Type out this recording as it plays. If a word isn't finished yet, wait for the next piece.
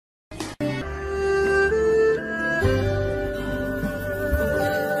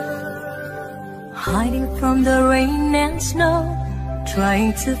hiding from the rain and snow,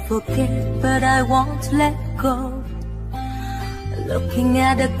 trying to forget but I won't let go. Looking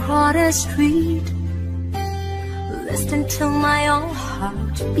at a crowded street, listening to my own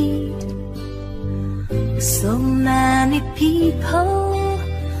heartbeat. So many people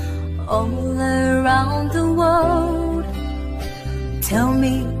all around the world. Tell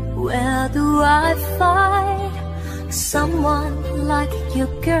me, where do I find someone like you,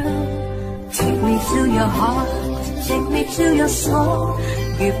 girl? Take me to your heart, take me to your soul.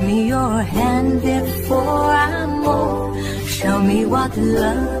 Give me your hand before I'm old. Show me what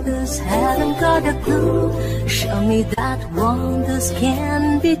lovers haven't got a clue. Show me that wonders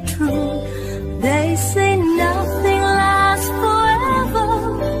can be true. They say nothing lasts forever.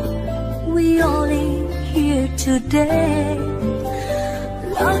 We only here today.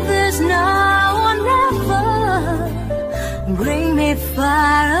 Love is now or never. Bring me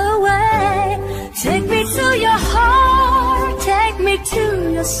far away. Take me to your heart, take me to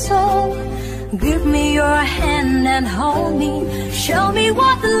your soul. Give me your hand and hold me. Show me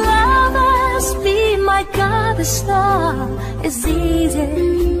what lovers be. My God, the star is easy.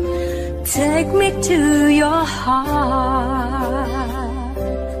 Take me to your heart.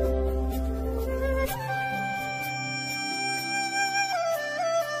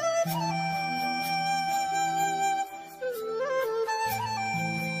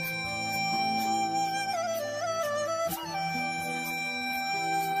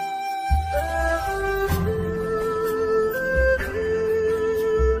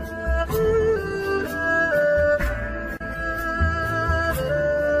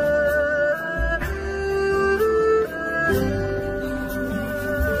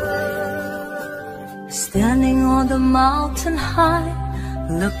 Standing on the mountain high,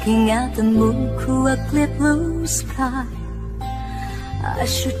 looking at the moon through a clear blue sky. I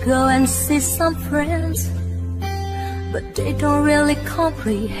should go and see some friends, but they don't really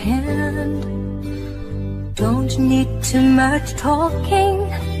comprehend. Don't need too much talking,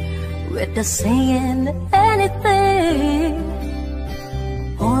 with the saying anything.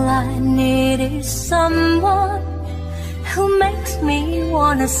 All I need is someone who makes me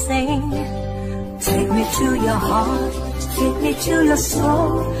wanna sing. Take me to your heart, take me to your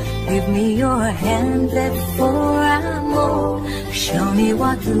soul. Give me your hand before I'm old. Show me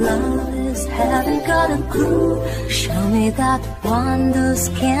what love is, haven't got a clue. Show me that wonders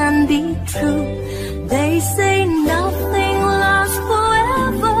can be true. They say nothing lasts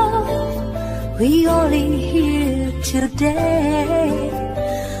forever. We only here today.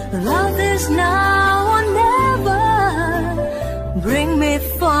 Love is now or never. Bring me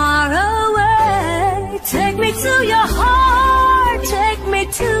far away. Take me to your heart, take me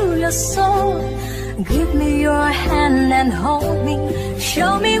to your soul. Give me your hand and hold me.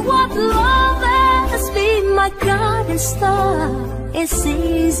 Show me what love is. Be my guiding star. It's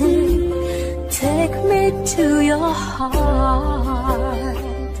easy. Take me to your heart.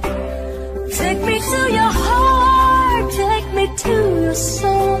 Take me to your heart, take me to your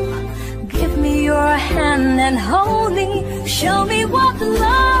soul. Give me your hand and hold me. Show me what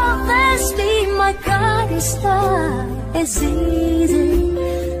love is. Be my guiding star. It's easy.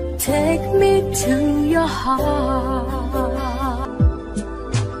 Take me to your heart.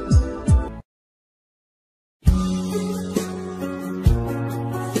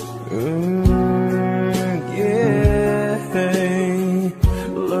 Yeah,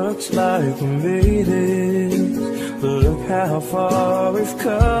 looks like we made it. Look how far we've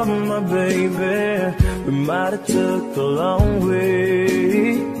come, my baby. We might have took the long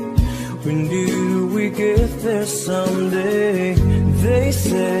way. We knew we'd get there someday. They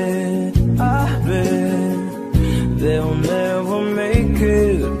said, I bet they'll never make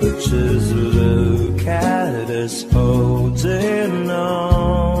it, but just look at us holding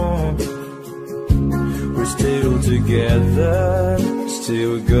on. We're still together,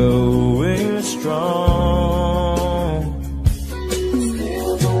 still going strong.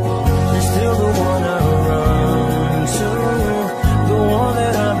 You're still the one I run to, the one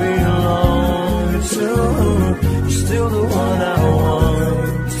that I belong to. You're still the one I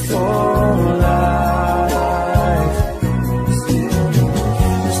want for life.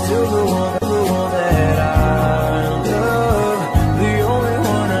 You're still the one that I love, the only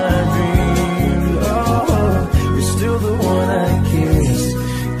one I dreamed of. You're still the one I kiss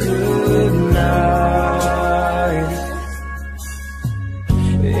goodnight.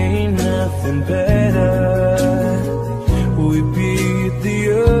 Ain't nothing better. We beat the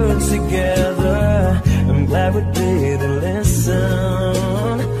earth together. I'm glad we didn't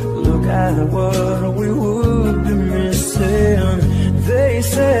listen. Look at what we would be missing. They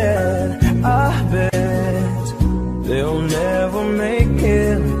said, I bet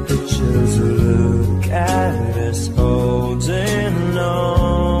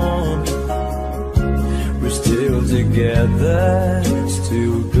together,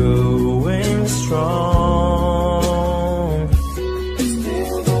 still going strong.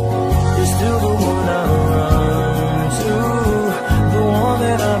 You're still the one I run to, the one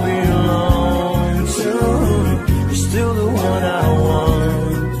that I belong to. You're still the one I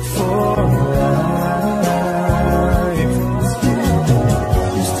want for life.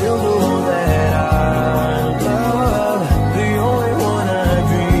 You're still the one that I love, the only one I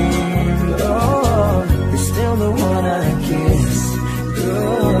dreamed of. You're still the one I kiss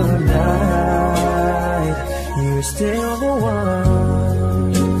goodnight. You're still the one.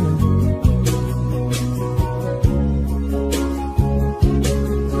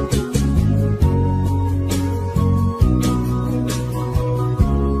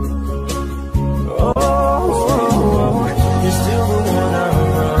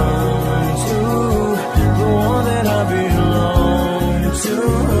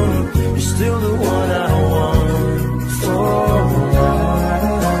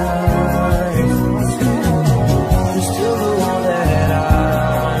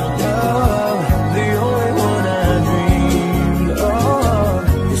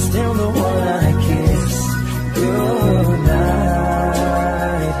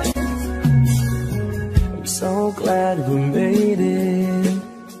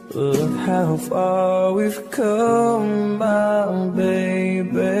 How far we've come, my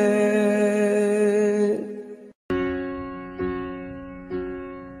baby.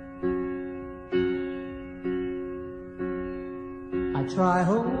 I try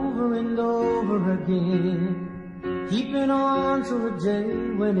over and over again, keeping on to a day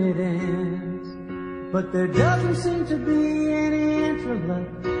when it ends, but there doesn't seem to be any answer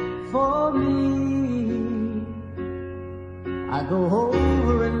left for me. I go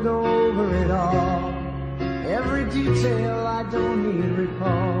over and over it all, every detail I don't need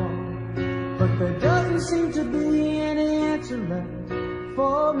recall, but there doesn't seem to be any answer left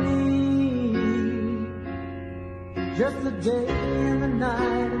for me. Just the day and the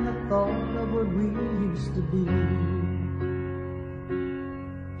night and the thought of what we used to be.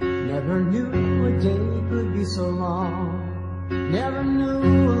 Never knew a day could be so long, never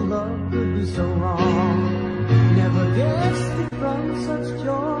knew a love could be so wrong. Never guessed that from such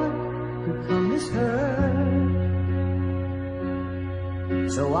joy could come this hurt.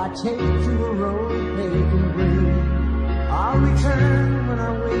 So I take to a road paved in green, I'll return when I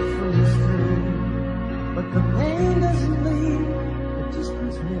wait for his train. But the pain doesn't leave, the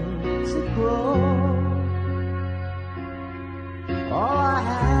distance makes it grow. All I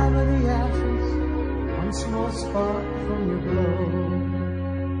have are the ashes, one small spark from your glow.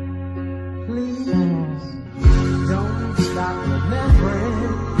 Please don't stop remembering,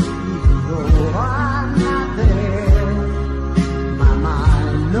 even though I'm not there. My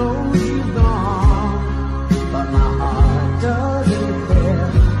mind knows you've gone, but my heart doesn't care.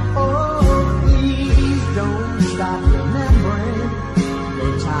 Oh, please don't stop remembering. The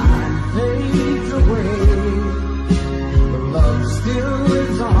time fades away, the love still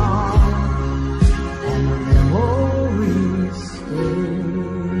lives on, and the memories stay.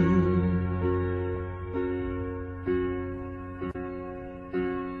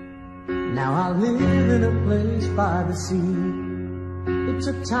 Now I live in a place by the sea. It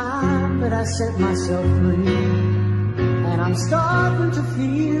took time, but I set myself free, and I'm starting to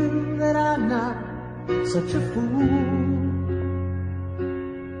feel that I'm not such a fool.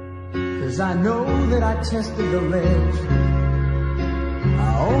 'Cause I know that I tested the ledge, I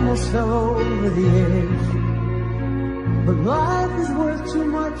almost fell over the edge, but life is worth too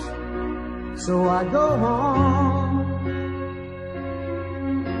much, so I go on.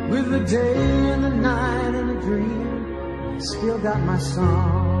 With the day and the night and a dream, still got my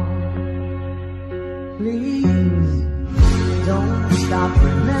song. Please don't stop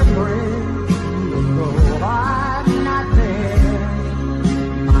remembering, even though I'm not there.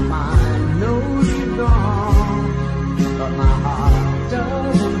 My mind knows you're gone, but my heart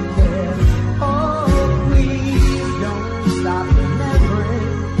doesn't care. Oh, please don't stop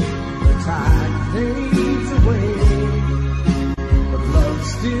remembering. The time fades away,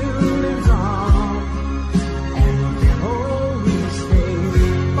 still lives on, and the memories stay.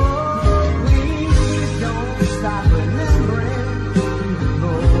 Oh, please don't stop remembering, even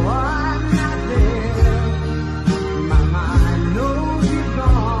though I'm not there. My mind knows you're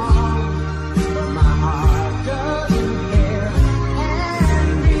gone, but my heart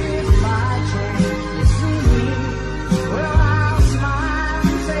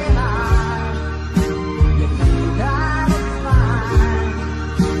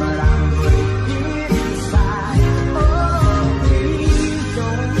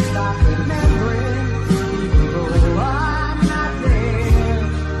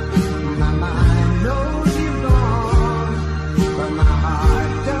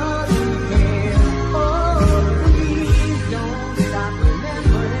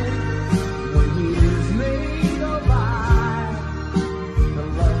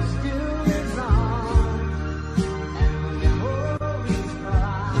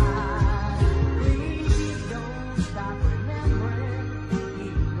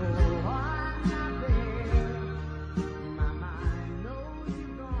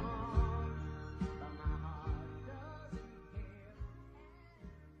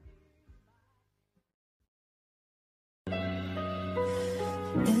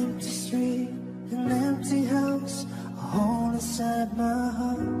inside my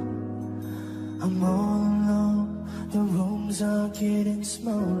heart. I'm all alone, the rooms are getting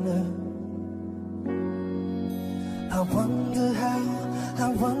smaller. I wonder how, I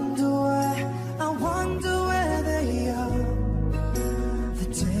wonder why, I wonder where they are. The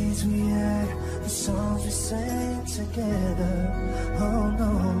days we had, the songs we sang together. Oh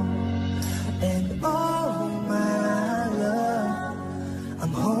no. And oh my love,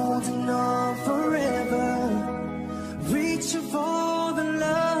 I'm holding on forever, reaching for the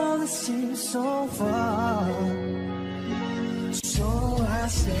love that seems so far. So I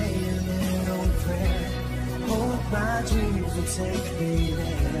say a little prayer, hope my dreams will take me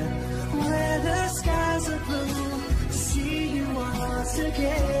there, where the skies are blue, to see you once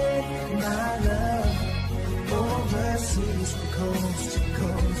again, my love. Overseas from coast to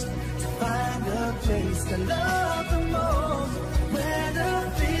coast, to find a place I love the most, where the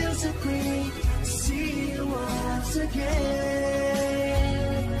fields are green, to see you once again,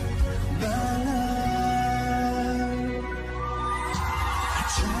 my love. I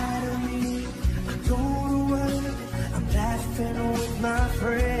try to leave, I go to work, I'm laughing with my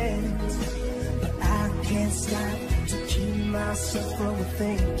friends, but I can't stop to keep myself from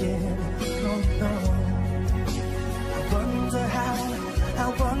thinking, oh no. I wonder how, I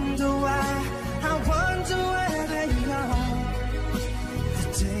wonder why, I wonder where they are. The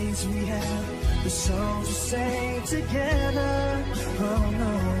days we had, the songs we sang together. Oh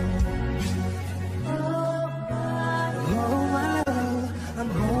no. Oh my love, I'm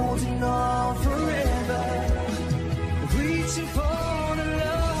holding on forever, reaching for the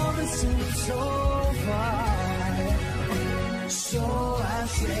love that seems so far. So I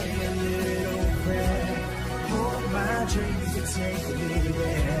say a little prayer, hope my dreams will take me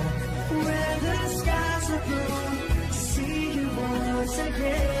there, where the skies are blue, to see you once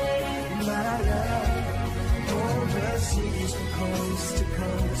again, my love. Overseas from coast to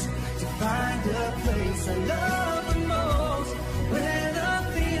coast, to find a place I love the most, where the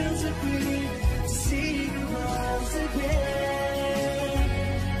fields are green, to see you once again,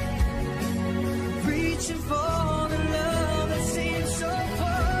 reaching for the love that seems so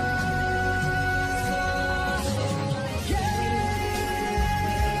far.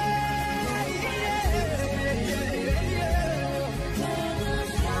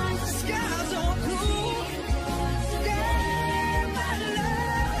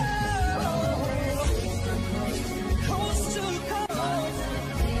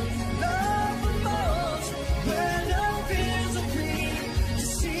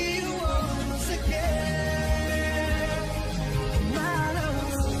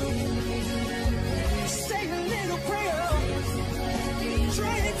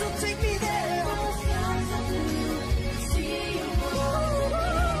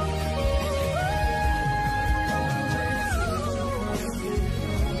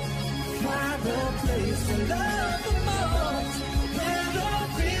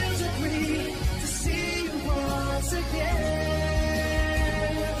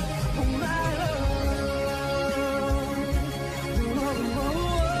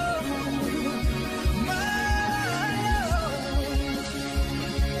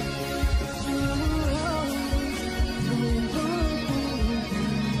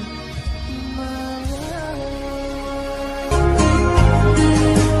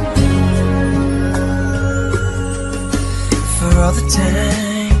 All the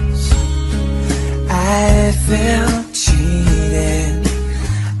times I felt cheated,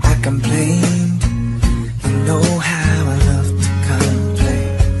 I complained. You know how I love to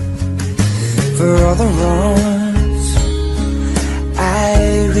complain. For all the wrongs I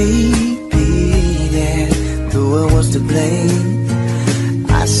repeated, though I was to blame,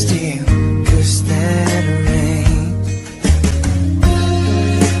 I still cursed that rain.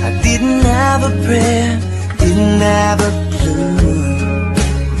 I didn't have a prayer, didn't have a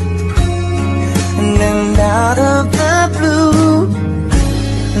and then out of the blue,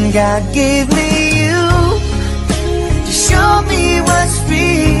 God gave me you to show me what's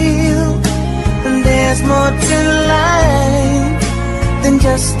real. And there's more to life than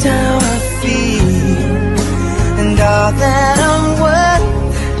just how I feel. And all that I'm worth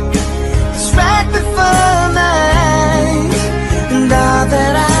is right before my eyes. And all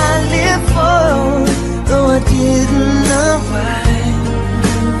that I live for, though I didn't know why,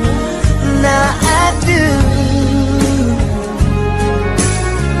 now I do.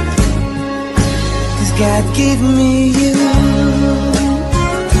 'Cause God gave me you.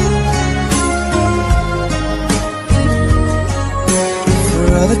 For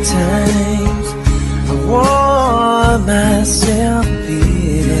all the times I wore myself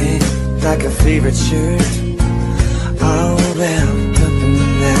beating like a favorite shirt, all wrapped up in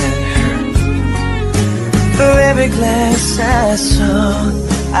that hurt. For every glass I saw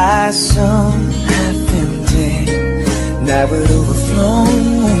half empty. Now it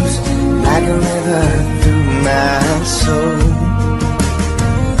overflows like a river through my soul.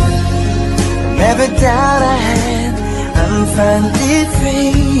 From every doubt I had, I'm finally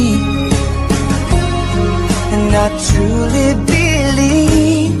free. And I truly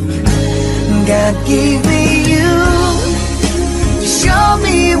believe God gave me you to show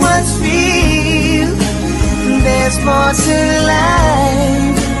me what's real. There's more to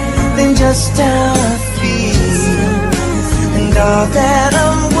life than just how I feel. And all that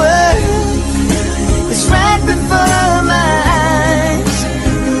I'm worth is right before my eyes.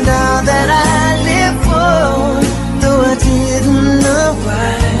 And all that I live for, though I didn't know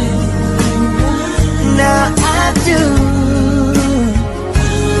why, now I do.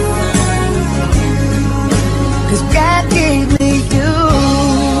 'Cause God gave me you.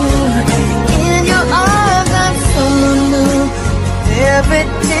 In your arms I'm so new. Every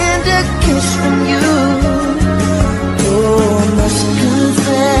tender kiss from you. Oh, I must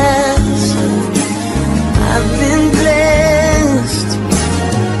confess, I've been blessed.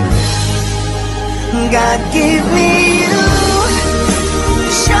 God gave me you.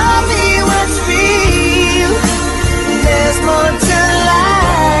 Show me what's real. There's more to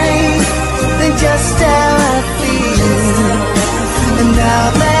life than just how I feel. And now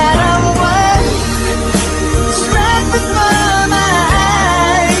that I'm worth is right before my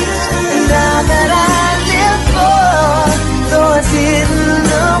eyes. And now that I live for, though I didn't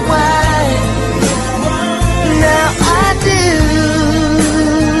know why, now I do.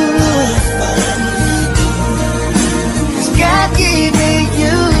 'Cause God gave me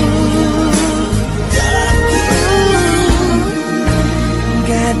you.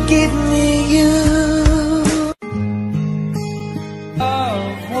 God gave me you.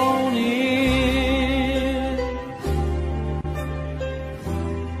 Love won't end.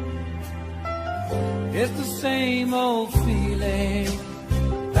 It's the same old feeling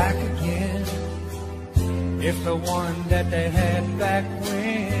back again. It's the one that they had back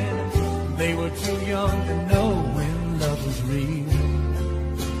when they were too young to know when love was real.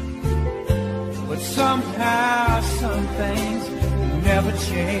 But somehow some things never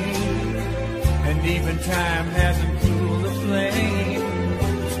change, and even time hasn't cooled the flame.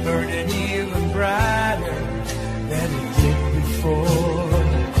 It's burning even brighter than it did before.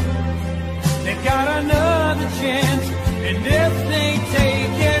 They got another chance, and if they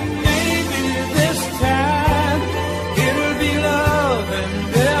take it, maybe this time it'll be love and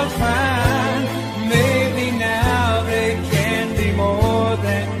they'll find. Maybe now they can be more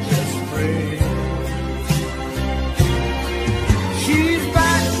than just friends. She's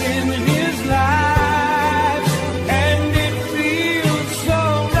back in his life, and it feels so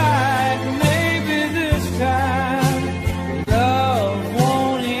right. Maybe this time love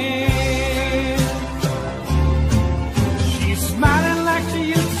won't end. She's smiling like she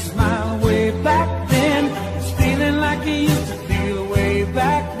used to smile way back then. It's feeling like he used to feel way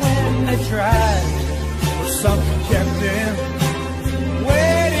back when they tried. But something kept them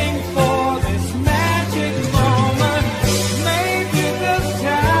waiting for this magic moment. Maybe this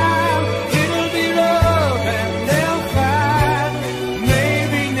time it'll be love and they'll find.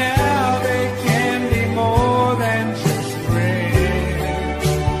 Maybe now they can be more than just friends.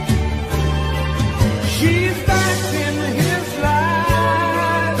 She's back in his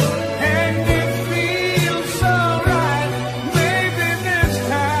life, and it feels so right. Maybe this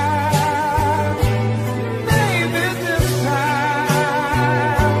time, maybe this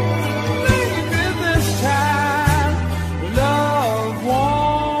time, maybe this time, love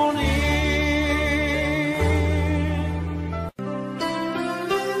won't end.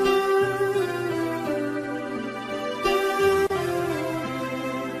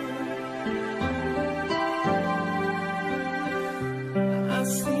 I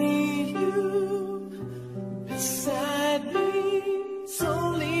see you beside me. It's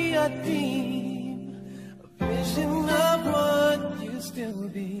only a dream, a vision of what you still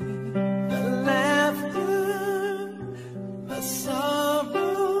be. The laughter, the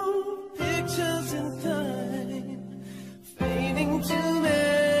sorrow, pictures in time, fading to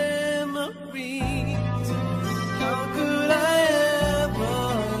memories. How could I ever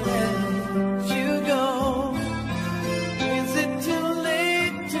let you go? Is it too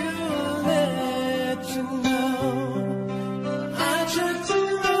late to let you know? I tried to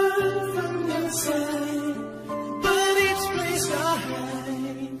run from you.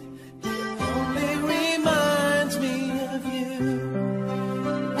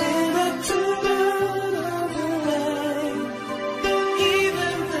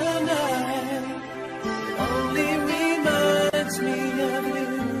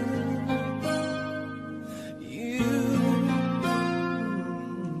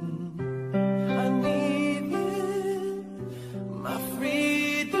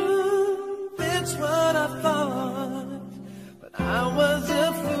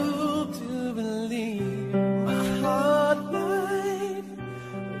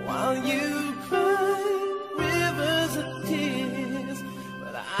 while you cried rivers of tears,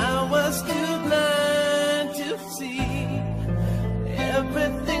 but I was too blind to see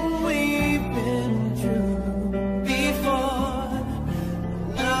everything we've been through before.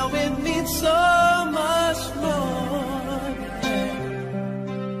 Now it means so much more.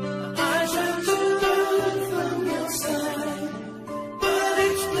 I tried to run from your side, but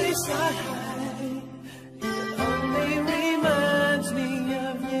each place I hide, it only reminds me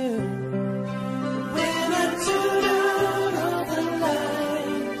of you. When I tune out all the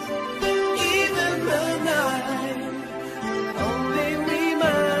lights, even the night, it only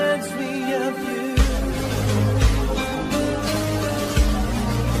reminds me of you.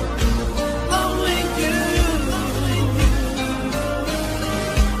 Only you.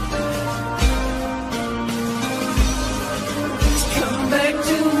 Come back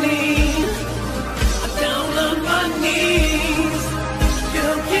to me, down on my knees.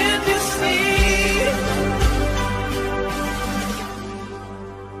 Girl, can't you see?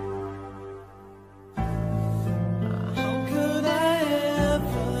 How could I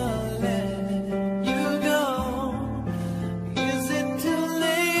ever let you go? Is it too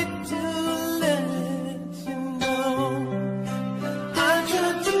late to let you know? I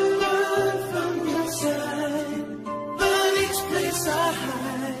tried to run from your side, but each place I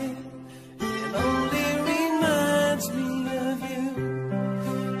hide, it only reminds me of you.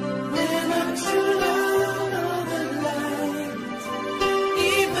 When I turn out all the lights,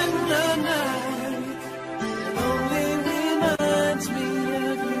 even the night, it only reminds me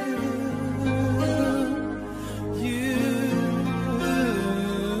of you.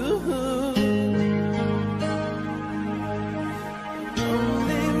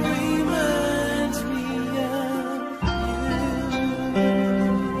 Only reminds me of you.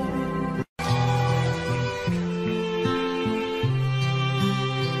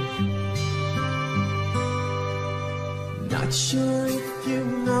 Not sure if you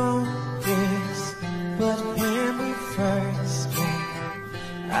know this, but when we first met,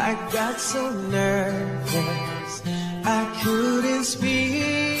 I got so nervous I couldn't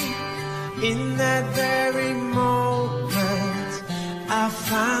speak. In that very moment, I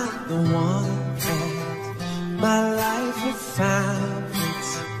found the one and my life had found its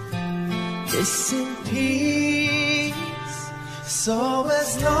missing piece. So as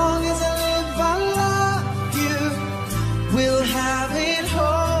long as I live, I love you. We'll have it,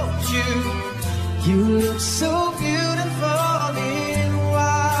 hold you. You look so beautiful in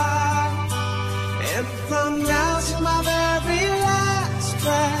white. And from now to my very last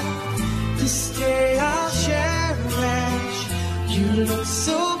breath, this day I'll cherish. You look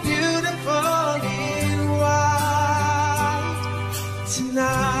so beautiful in white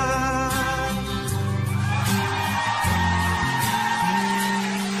tonight.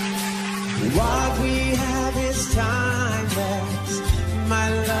 What we have is timeless. My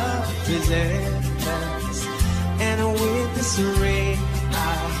love is endless. And with this ring, I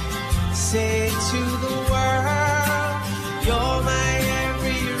say to the world, you're my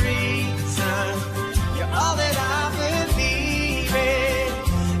every reason. You're all that I believe in.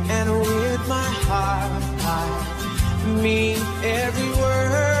 And with my heart, I mean every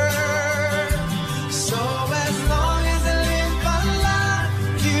word. So as long as I live, I love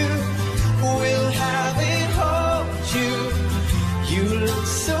you. We'll have it, hold you. You look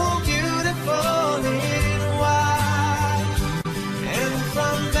so beautiful in white. And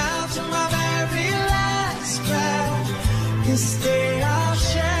from now to my very last breath, this day I'll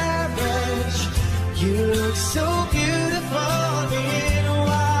cherish. You look so beautiful in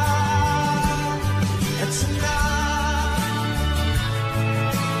white. And tonight,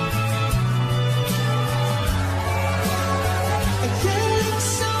 you look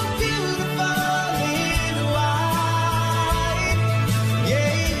so beautiful in white.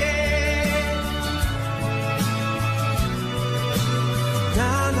 Yeah, yeah.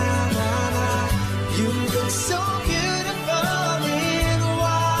 Na na na na. You look so beautiful in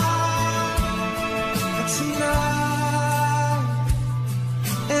white tonight.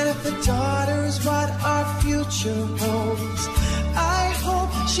 And if the daughter is what our future holds, I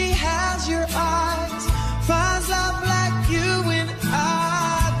hope she has your eyes, finds love like you and I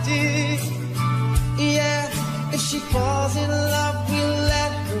did. Yeah, if she falls in love, we'll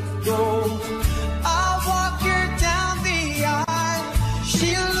let her go. I'll walk her down the aisle. She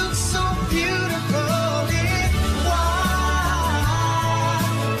looks so beautiful in white.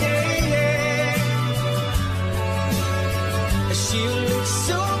 Yeah, yeah. She looks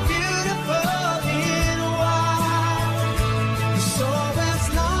so beautiful in white.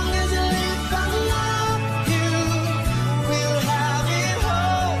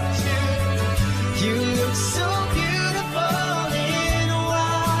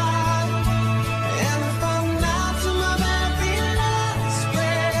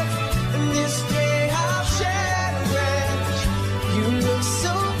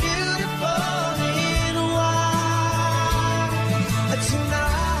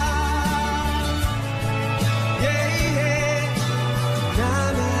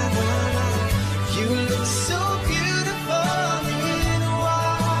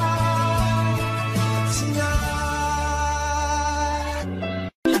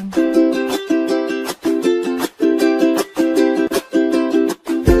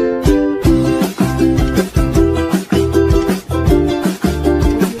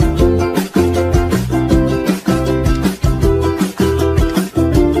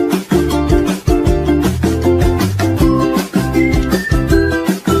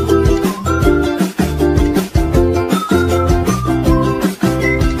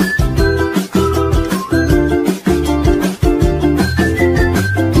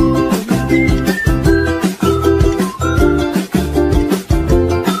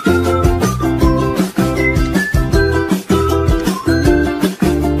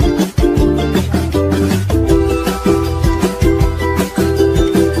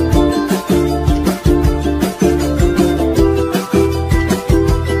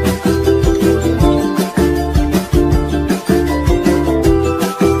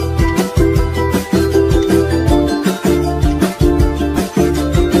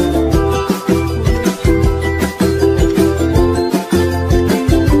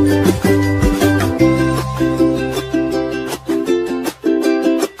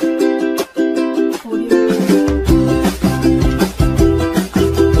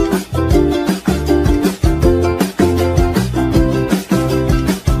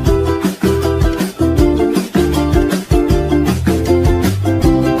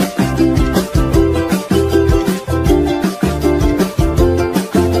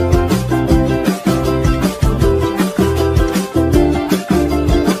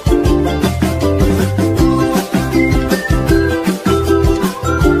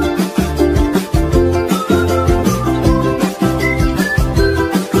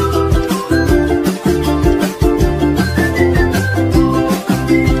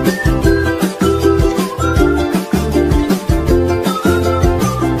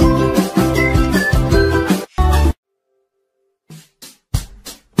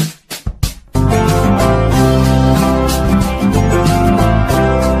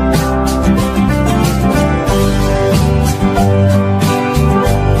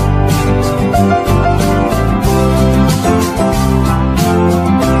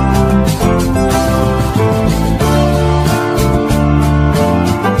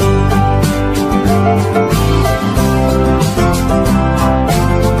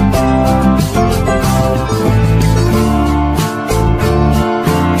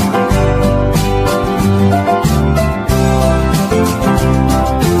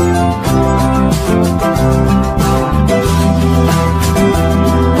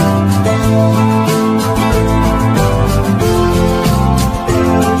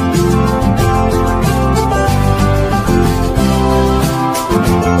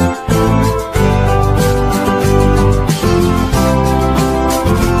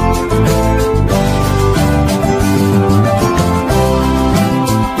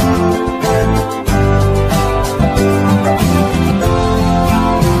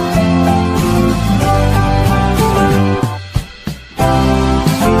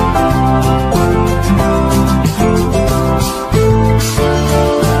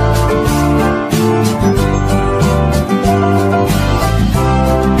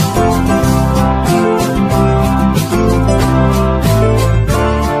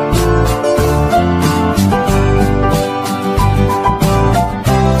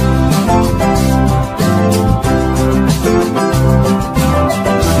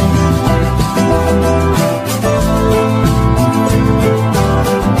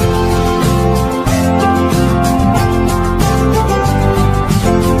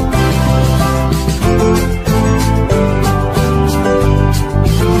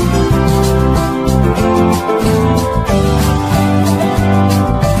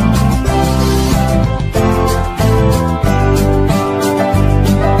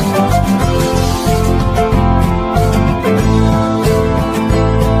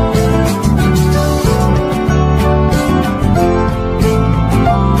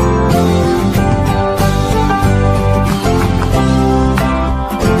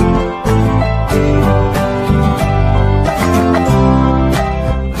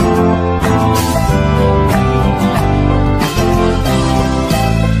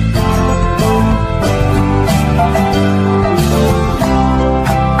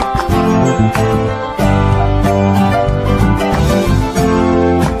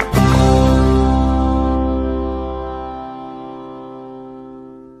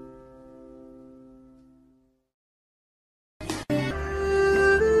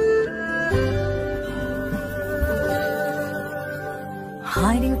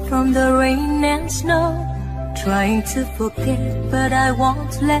 in the rain and snow, trying to forget, but I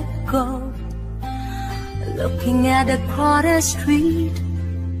won't let go. Looking at a crowded street,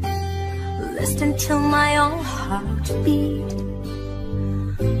 listening to my own heart beat.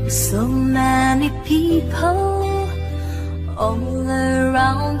 So many people all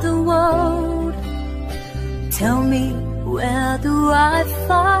around the world. Tell me, where do I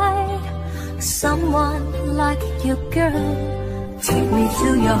find someone like you, girl? Take me to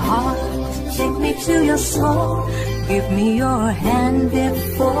your heart, take me to your soul. Give me your hand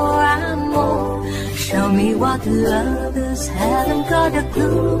before I'm old. Show me what lovers haven't got a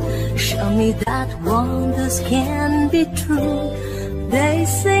clue. Show me that wonders can be true. They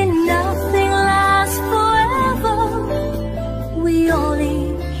say nothing lasts forever. We only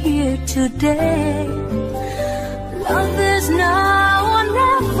here today. Love is now or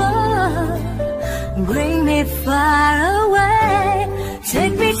never. Bring me far away.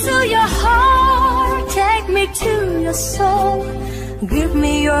 Take me to your heart, take me to your soul. Give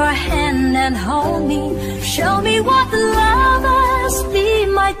me your hand and hold me. Show me what lovers be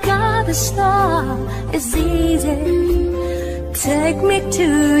my goddess star. It's easy. Take me to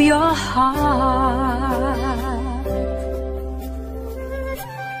your heart.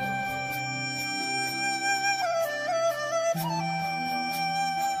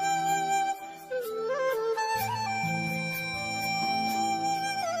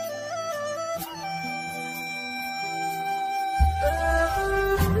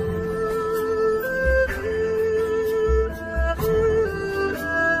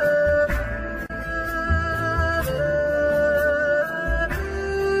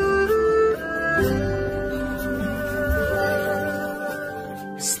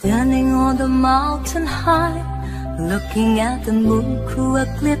 Standing on the mountain high, looking at the moon through a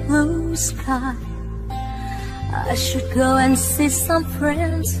clear blue sky. I should go and see some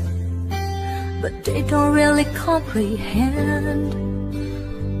friends, but they don't really comprehend.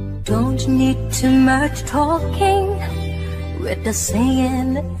 Don't need too much talking with the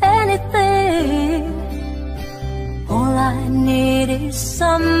saying anything. All I need is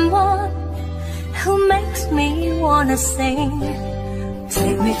someone who makes me wanna sing.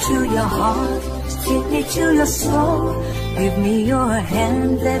 Take me to your heart, take me to your soul. Give me your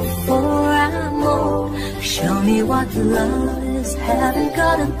hand before I'm old. Show me what love is, haven't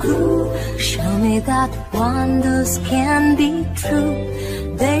got a clue. Show me that wonders can be true.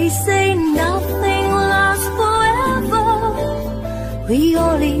 They say nothing lasts forever. We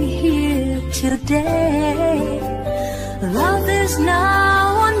only here today. Love is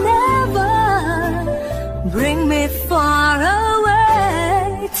now or never. Bring me far away.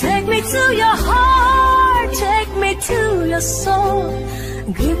 Take me to your heart, take me to your soul.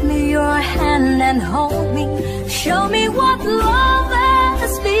 Give me your hand and hold me. Show me what love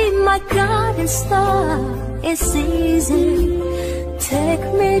is, be my guiding star. It's easy. Take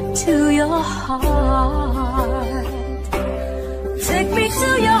me to your heart. Take me to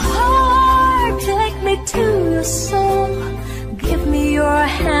your heart, take me to your soul. Give me your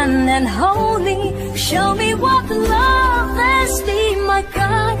hand and hold me. Show me what love is, be my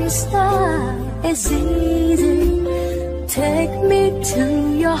guiding star. It's easy. Take me to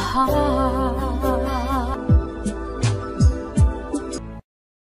your heart.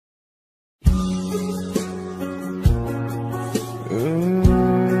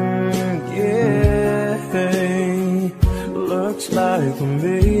 Yeah, looks like we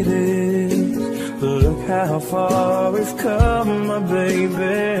made it. Look how far we've come, my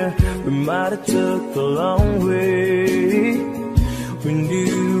baby. We might have took the long way. We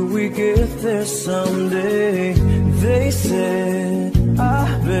knew we'd get there someday. They said, I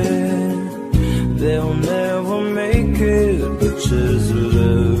bet they'll never make it, but just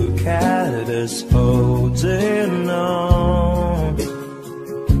look at us holding on.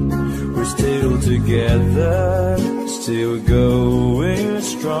 We're still together, still going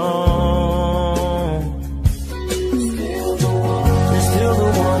strong. You're still the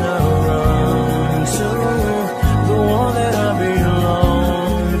one I run to, the one that I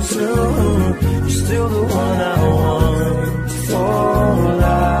belong to. You're still the one I want for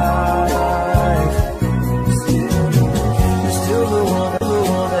life. You're still the one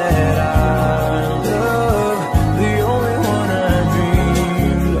that I love, the only one I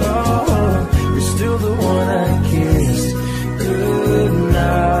dreamed of. You're still the one I kissed goodnight.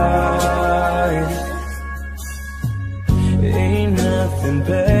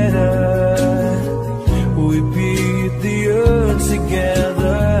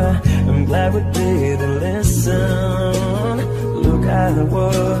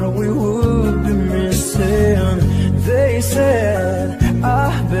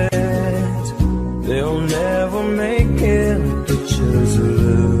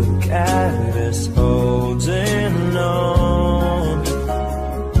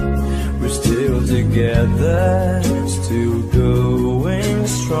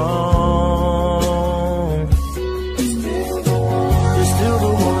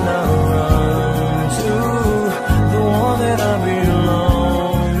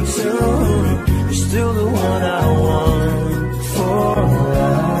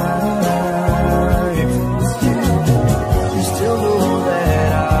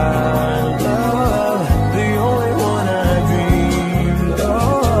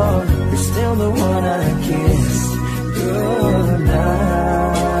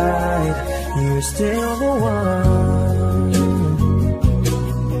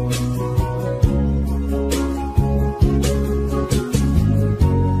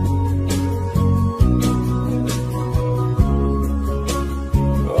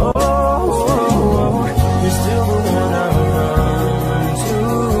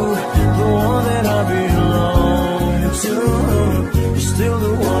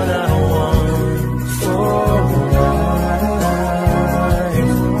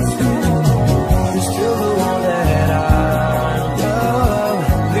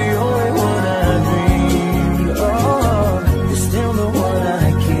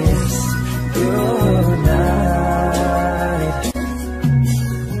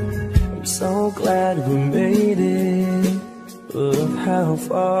 how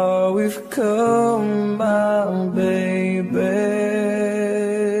far we've come, my baby.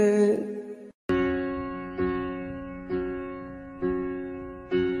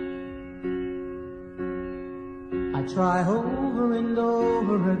 I try over and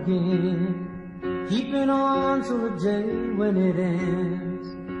over again, keeping on to a day when it ends,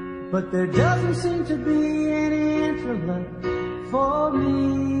 but there doesn't seem to be any answer left for me.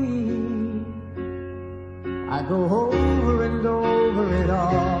 I go over and over it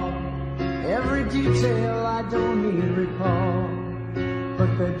all, every detail I don't even recall, but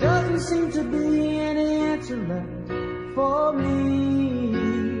there doesn't seem to be any answer left for me.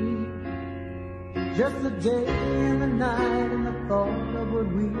 Just the day and the night and the thought of what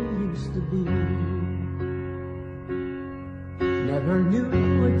we used to be. Never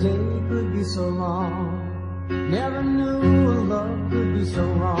knew a day could be so long, never knew a love could be so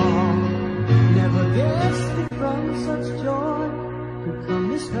wrong. Never guessed that from such joy could come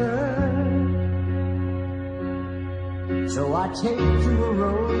this hurt. So I take to a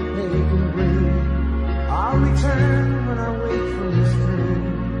road paved in green, I'll return when I wait for this train.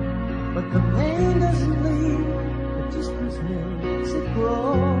 But the pain doesn't leave, the distance makes it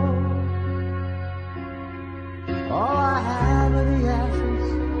grow. All I have are the ashes,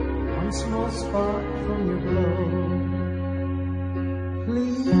 one small spark from your glow.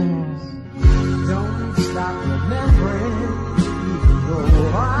 Please, don't stop remembering, even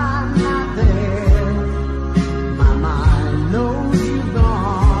though I'm not there. My mind knows you've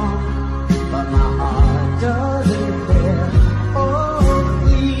gone, but my heart doesn't care.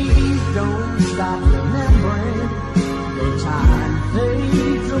 Don't stop remembering, though time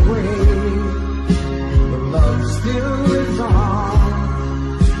fades away, the love still lives on,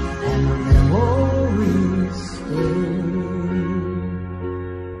 and the memories stay.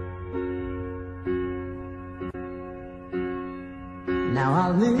 Now I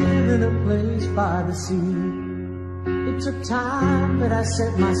live in a place by the sea. It took time, but I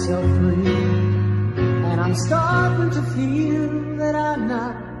set myself free, and I'm starting to feel that I'm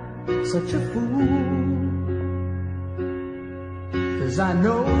not such a fool, 'cause I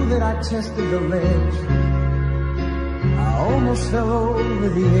know that I tested the ledge, I almost fell over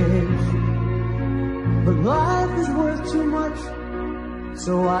the edge, but life is worth too much,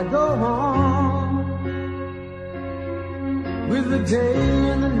 so I go on, with the day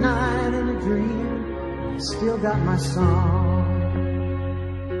and the night and a dream, still got my song.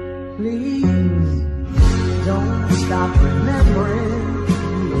 Please, don't stop remembering,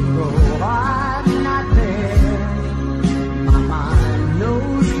 though I'm not there. My mind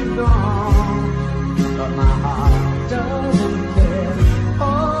knows you're gone, but my heart doesn't care.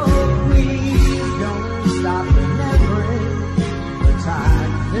 Oh, please don't stop remembering, the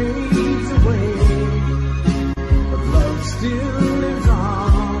time fades away, but love still lives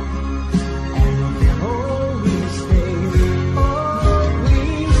on, and the memories stay. Oh,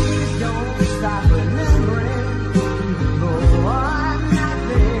 please don't stop remembering, even though I'm not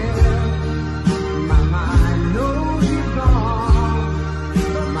there. My mind knows you're gone,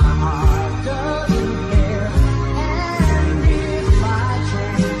 but my heart doesn't care. And if by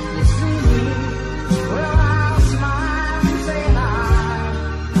chance you see me, well, I'll smile and say hi.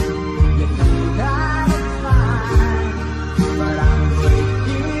 You think I look fine, but I'm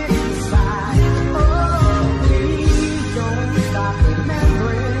breaking inside. Oh, please don't stop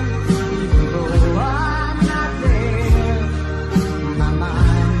remembering, even though I'm not there. My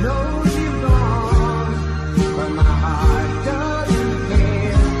mind knows you're gone, but my heart doesn't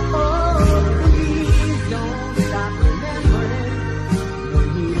care. Oh, please don't stop remembering, the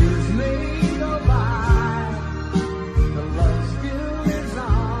years may go by, the love still lives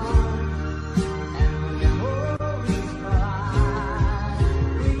on, and the memories fly.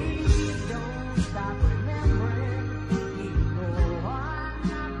 Please don't stop remembering, even though I'm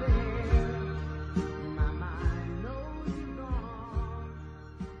not there. My mind knows you're gone,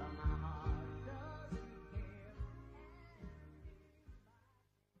 but my heart doesn't care.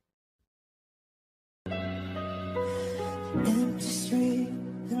 Empty street,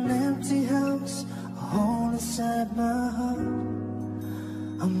 an empty house, a hole inside my heart.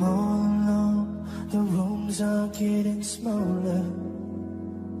 I'm all alone, the rooms are getting smaller.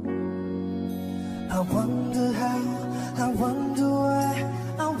 I wonder how, I wonder why,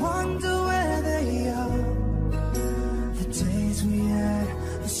 I wonder where they are. The days we had,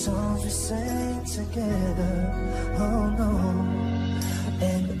 the songs we sang together. Oh no,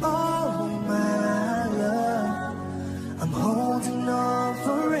 and oh my love, I'm holding on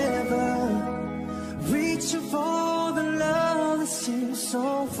forever, reaching for the love that seems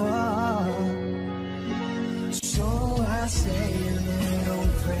so far. So I stay a little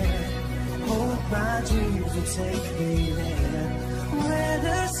will take me there, where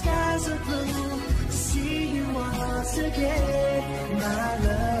the skies are blue, to see you once again, my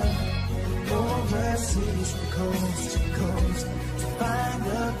love. Overseas from coast to coast, to find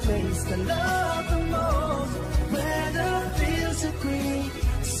the place I love the most, where the fields are green,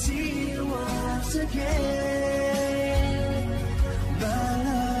 to see you once again, my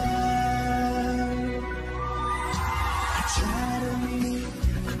love. I try to leave,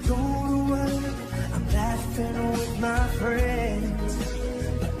 I go to work, I'm laughing with my friends,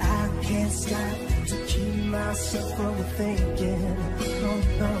 but I can't stop to keep myself from thinking, oh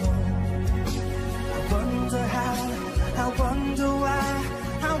no. I wonder how, I wonder why,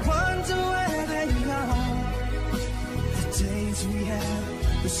 I wonder where they are. The days we have,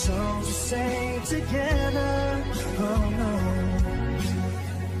 the songs we sing together. Oh no.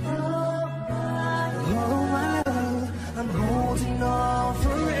 Oh my love, I'm holding on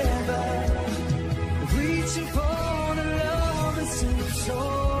forever, reaching for the love that seems so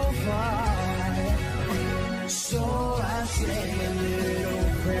far. So I say a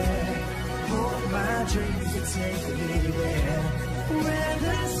little prayer, hold my dreams to take me there, where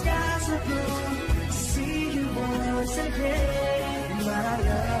the skies are blue, see you once again, my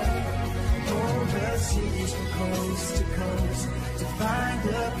love. Overseas from coast to coast, to find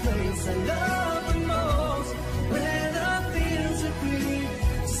the place I love the most, where the fields are green,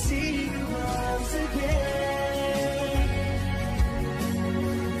 to see you once again,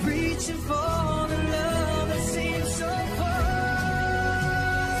 reaching for the love that seems so far.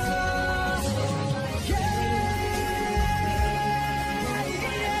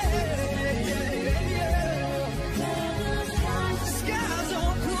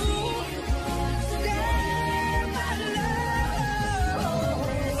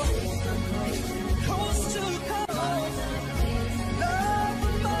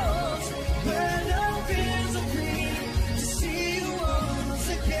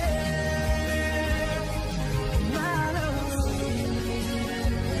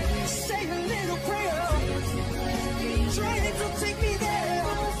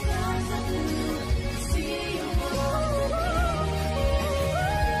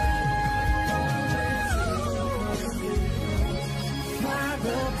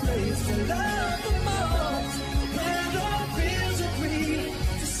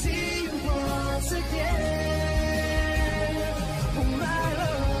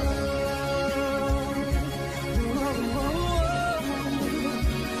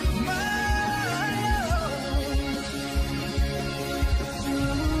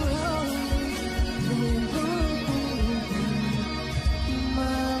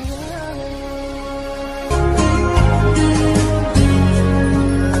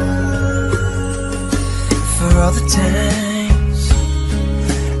 All the times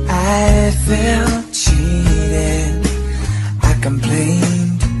I felt cheated, I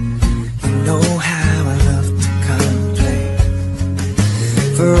complained. You know how I love to complain.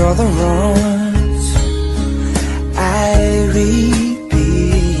 For all the wrongs I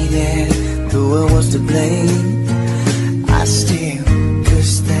repeated, though I was to blame, I still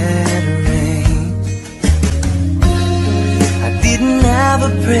cursed that rain. I didn't have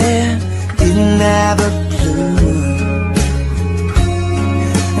a prayer, didn't have a clue,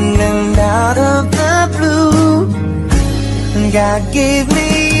 and then out of the blue, God gave me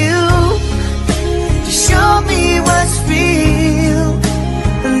you to show me what's real.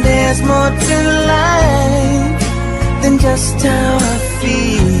 And there's more to life than just how I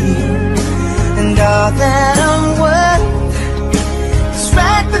feel, and all that I'm worth is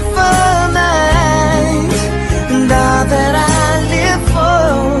right before my eyes, and all that I live for,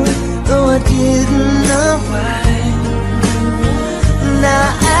 though I didn't know why, now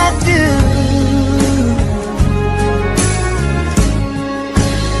I do.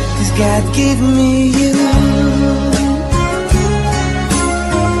 'Cause God gave me you.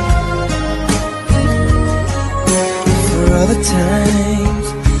 For all the times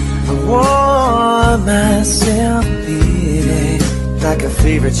I wore myself beating like a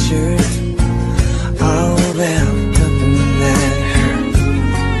favorite shirt, all wrapped up in that hurt.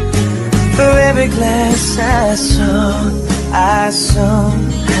 For every glass I saw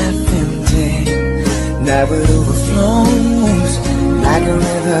half empty, now it overflows like a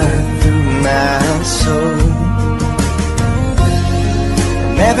river through my soul.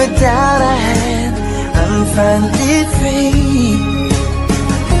 And every doubt I had, I'm finally free,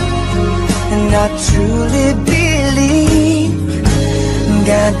 and I truly believe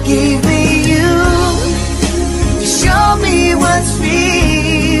God gave me you to show me what's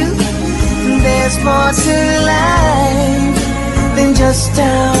real. There's more to life than just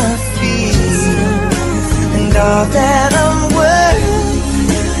how I feel, all that I'm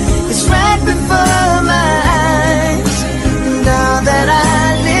worth is right before my eyes, and all that I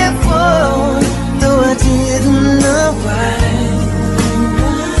live for, though I didn't know why,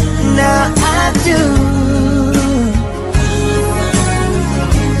 now I do.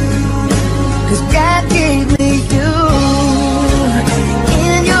 'Cause God gave me you.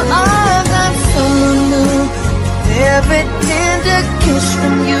 In your arms I'm someone new, every tender kiss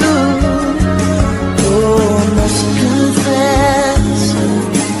from you. Oh, I must confess,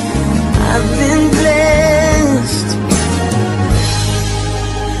 I've been blessed.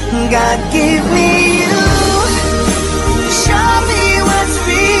 God gave me you, show me what's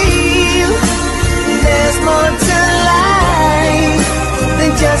real. There's more to life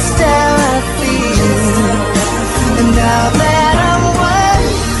than just how I feel. And now that I'm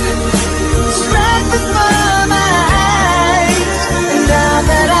worth is right before my eyes, and now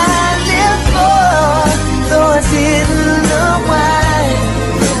that I live for, though I didn't know why,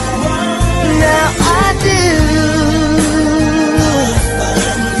 now I do.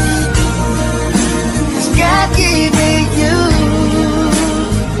 'Cause God gave me you.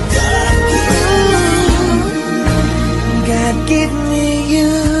 God gave me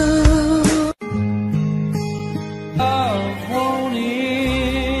you. Love won't end.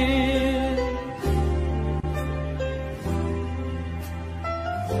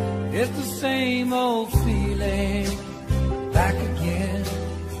 It's the same old feeling back again.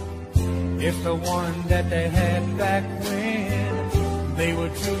 It's the one that they had back when they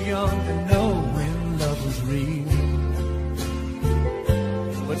were too young to know when love was real.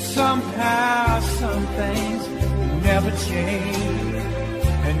 But somehow some things never change,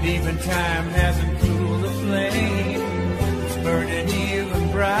 and even time hasn't cooled the flame. It's burning even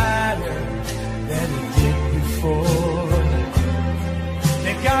brighter than it did before.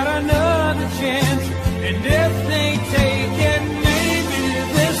 They got another chance, and if they take it, maybe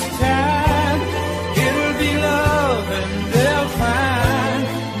this time it'll be love and they'll find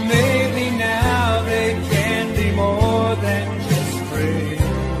maybe now they can be more than just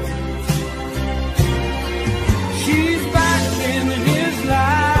friends. She's back in his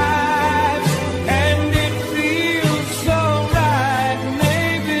life, and it feels so right.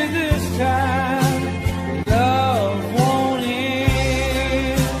 Maybe this time love won't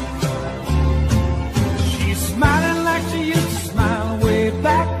end. She's smiling like she used to smile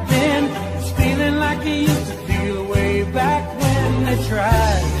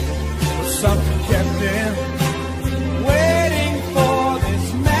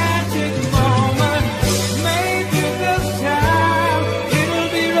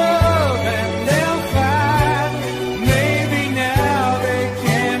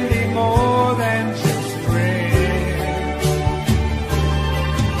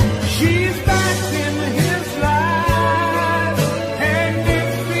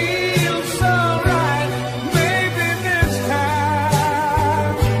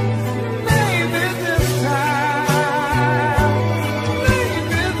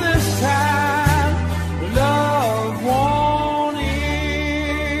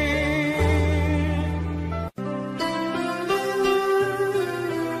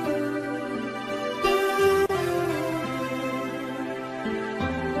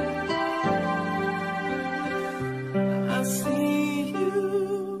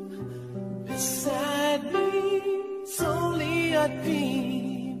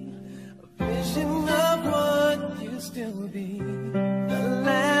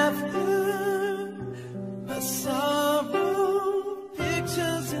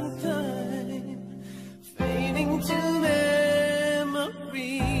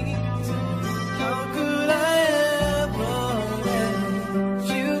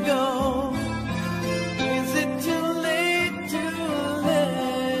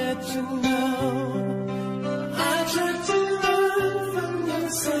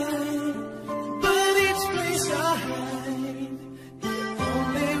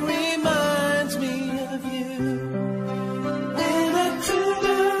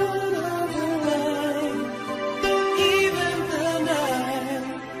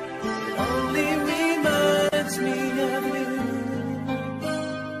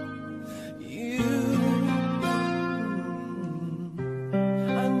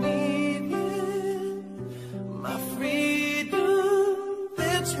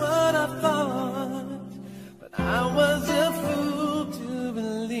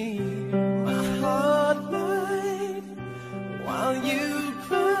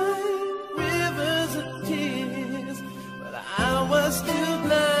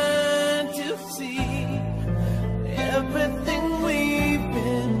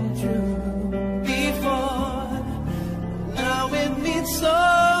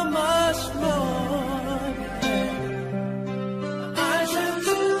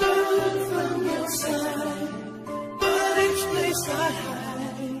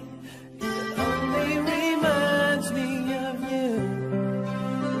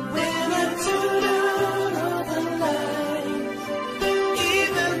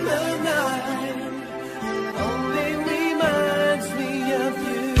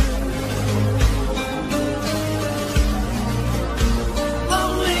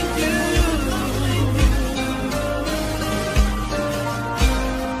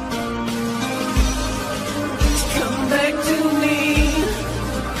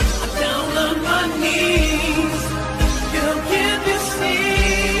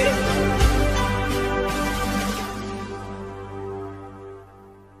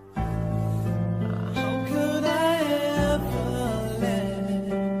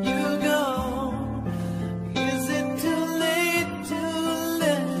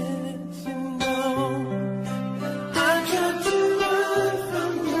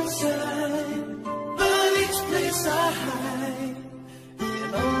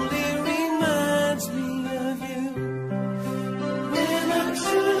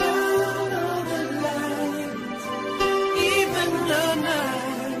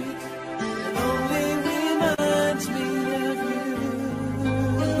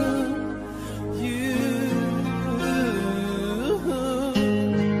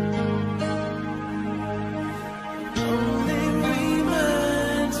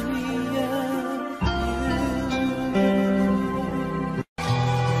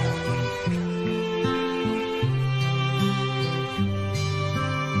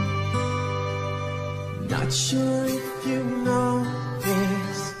sure if you know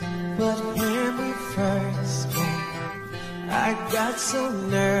this, but when we first met, I got so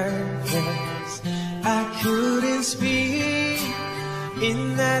nervous I couldn't speak.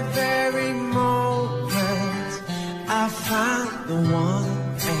 In that very moment, I found the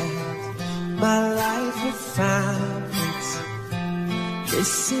one and my life had found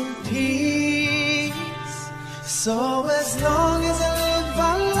its in peace. So as long as I live,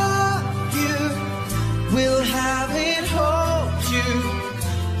 I love you, will have and hold you.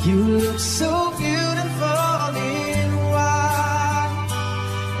 You look so beautiful in white,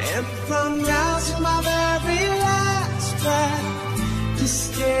 and from now to my very last breath, this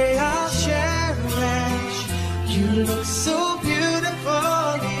day I'll cherish. You look so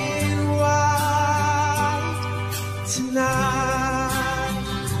beautiful in white tonight.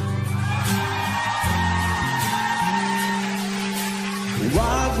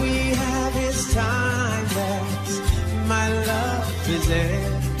 What we have is timeless, my love is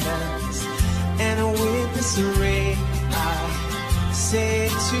endless, and with this ring I say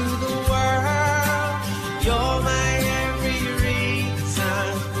to the world, you're my every reason,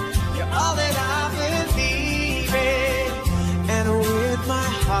 you're all that I believe in, and with my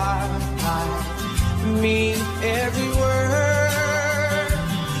heart I mean every word.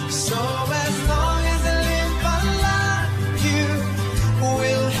 So as long as I live, I love you,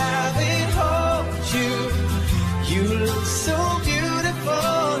 will have and hold you. You look so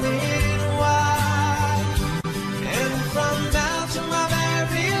beautiful in white, and from now to my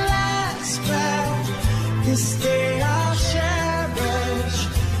very last breath, this day I'll cherish.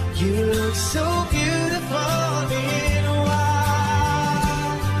 You look so beautiful in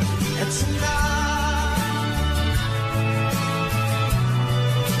white, and tonight,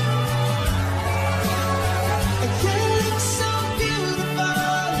 you look so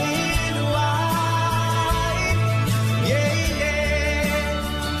beautiful in white, yeah, yeah.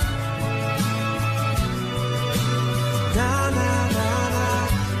 Na na na na,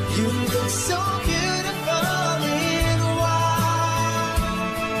 you look so beautiful in white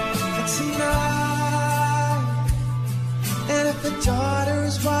tonight. And if a daughter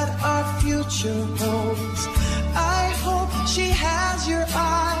is what our future holds, I hope she has your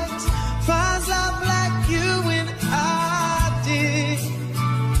eyes, finds love like you and I did.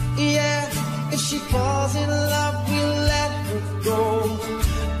 Yeah, if she falls in love, we'll let her go.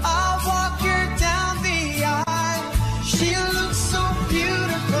 I'll walk her down the aisle. She looks so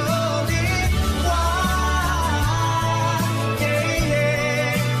beautiful in white, yeah,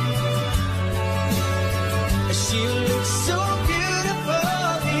 yeah. She looks so beautiful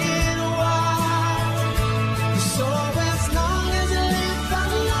in white. So as long as I live, I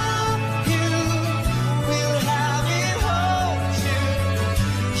love you, will have and hold you.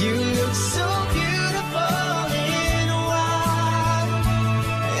 You look so beautiful in white,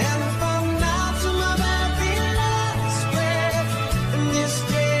 and from now to my very last breath, and this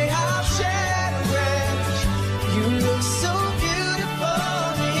day I'll cherish. You look so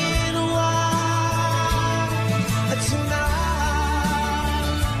beautiful in white tonight,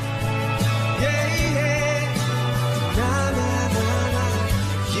 yeah, yeah. Na na na na,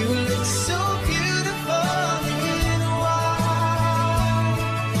 you look so